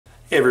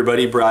Hey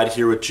everybody, Brad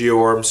here with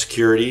GeoArm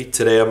Security.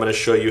 Today I'm going to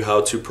show you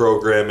how to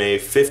program a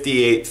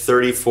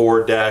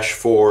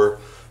 5834-4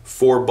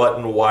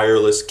 4-button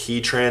wireless key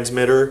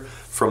transmitter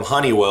from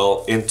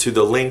Honeywell into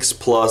the LYNX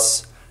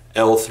Plus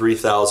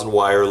L3000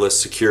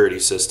 wireless security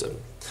system.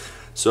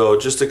 So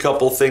just a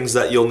couple things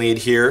that you'll need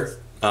here.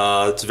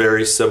 It's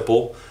very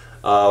simple.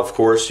 Of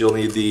course, you'll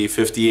need the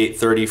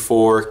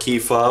 5834 key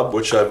fob,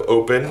 which I've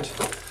opened.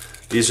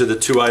 These are the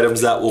two items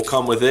that will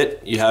come with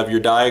it. You have your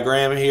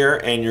diagram here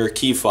and your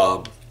key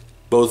fob.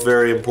 Both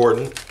very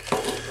important.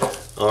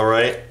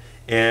 Alright,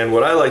 and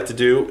what I like to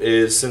do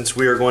is, since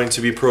we are going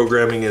to be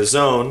programming a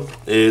zone,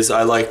 is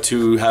I like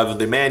to have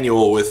the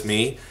manual with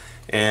me,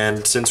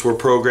 and since we're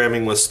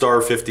programming with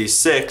star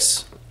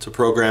 56 to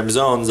program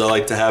zones, I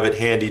like to have it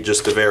handy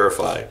just to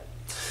verify.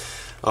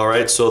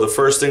 Alright, so the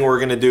first thing we're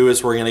going to do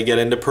is we're going to get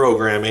into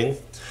programming.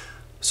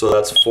 So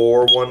that's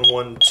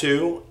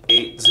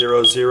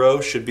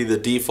 4112800 should be the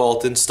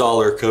default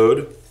installer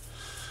code.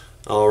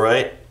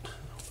 Alright,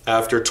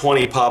 after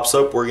 20 pops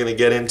up, we're going to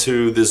get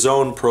into the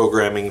zone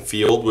programming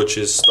field, which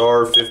is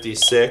star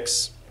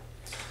 56.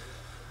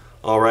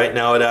 Alright,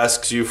 now it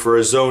asks you for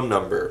a zone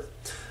number.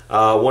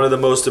 One of the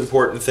most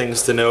important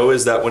things to know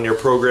is that when you're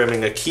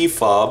programming a key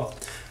fob,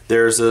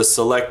 there's a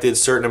selected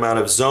certain amount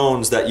of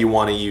zones that you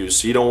want to use.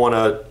 So you don't want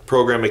to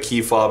program a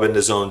key fob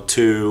into zone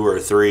 2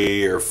 or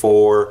 3 or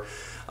 4.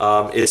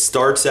 It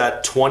starts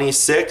at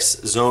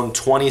 26, zone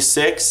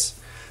 26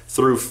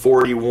 through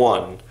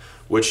 41,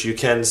 which you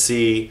can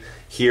see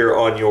here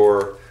on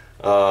your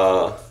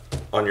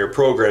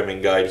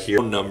programming guide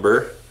here.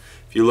 Number.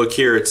 If you look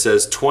here, it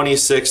says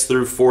 26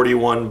 through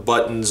 41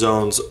 button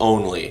zones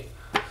only.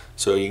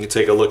 So you can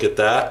take a look at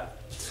that.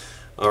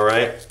 All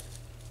right.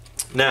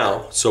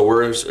 Now, so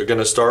we're going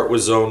to start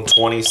with zone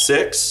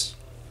 26.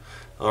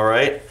 All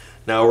right.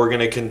 Now we're going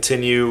to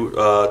continue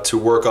to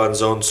work on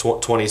zone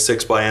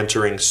 26 by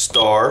entering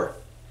star.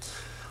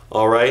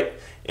 Alright,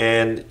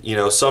 and you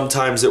know,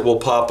 sometimes it will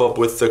pop up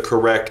with the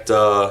correct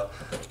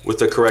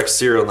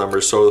serial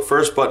number. So the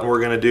first button we're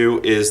going to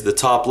do is the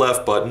top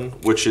left button,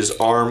 which is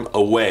arm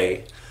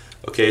away.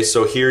 Okay,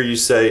 so here you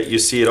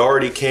see it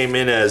already came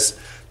in as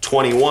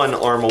 21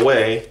 arm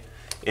away,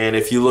 and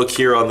if you look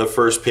here on the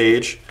first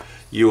page,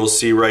 you will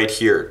see right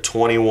here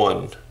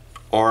 21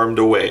 armed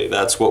away.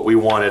 That's what we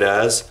want it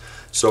as.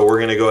 So we're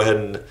going to go ahead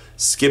and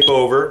skip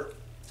over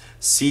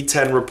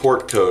C10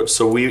 report code.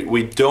 So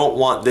we don't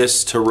want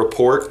this to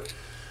report.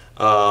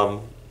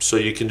 So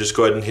you can just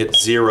go ahead and hit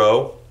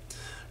 0.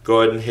 Go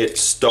ahead and hit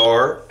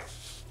star.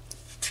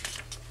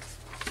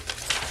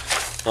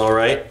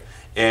 Alright.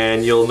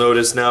 And you'll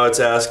notice now it's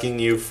asking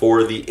you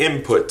for the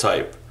input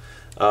type.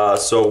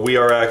 So we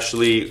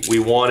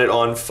want it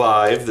on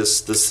 5. The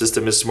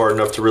system is smart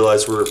enough to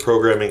realize we're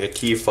programming a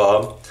key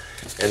fob.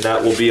 And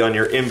that will be on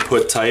your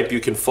input type. You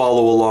can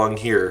follow along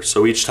here.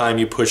 So each time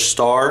you push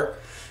star,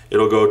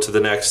 it'll go to the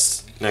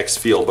next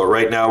field. But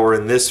right now we're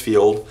in this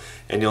field,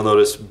 and you'll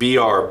notice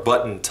BR,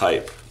 button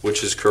type,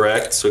 which is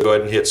correct. So go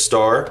ahead and hit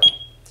star.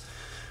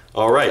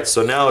 Alright,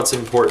 so now it's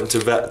important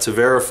to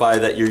verify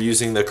that you're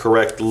using the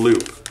correct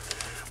loop.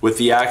 With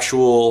the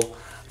actual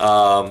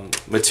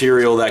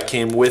material that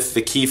came with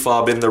the key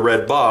fob in the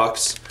red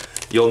box,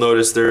 you'll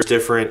notice there's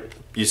different.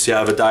 You see I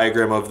have a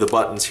diagram of the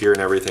buttons here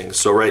and everything.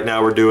 So right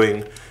now we're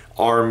doing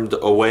armed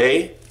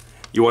away.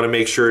 You want to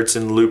make sure it's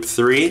in loop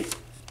 3.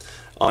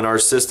 On our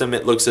system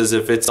it looks as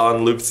if it's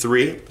on loop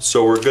 3,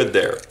 so we're good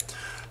there.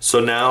 So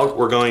now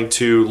we're going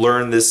to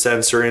learn this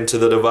sensor into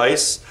the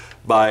device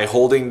by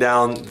holding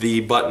down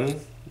the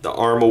button, the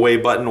arm away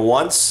button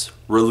once,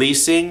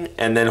 releasing,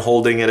 and then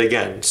holding it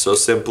again. So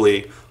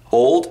simply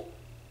hold,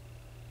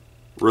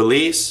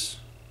 release,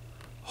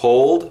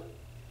 hold.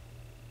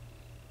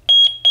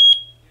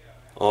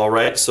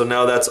 Alright, so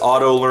now that's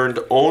auto-learned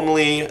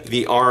only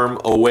the arm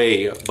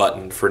away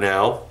button for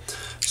now.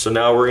 So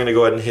now we're going to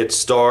go ahead and hit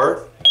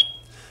star,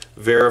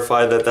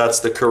 verify that that's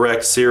the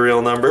correct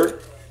serial number,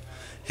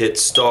 hit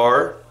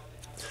star.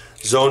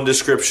 Zone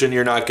description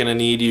you're not going to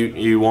need,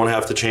 you won't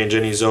have to change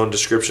any zone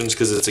descriptions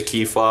because it's a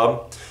key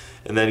fob,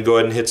 and then go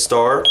ahead and hit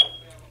star.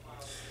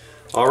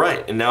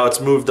 Alright, and now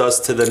it's moved us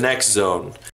to the next zone.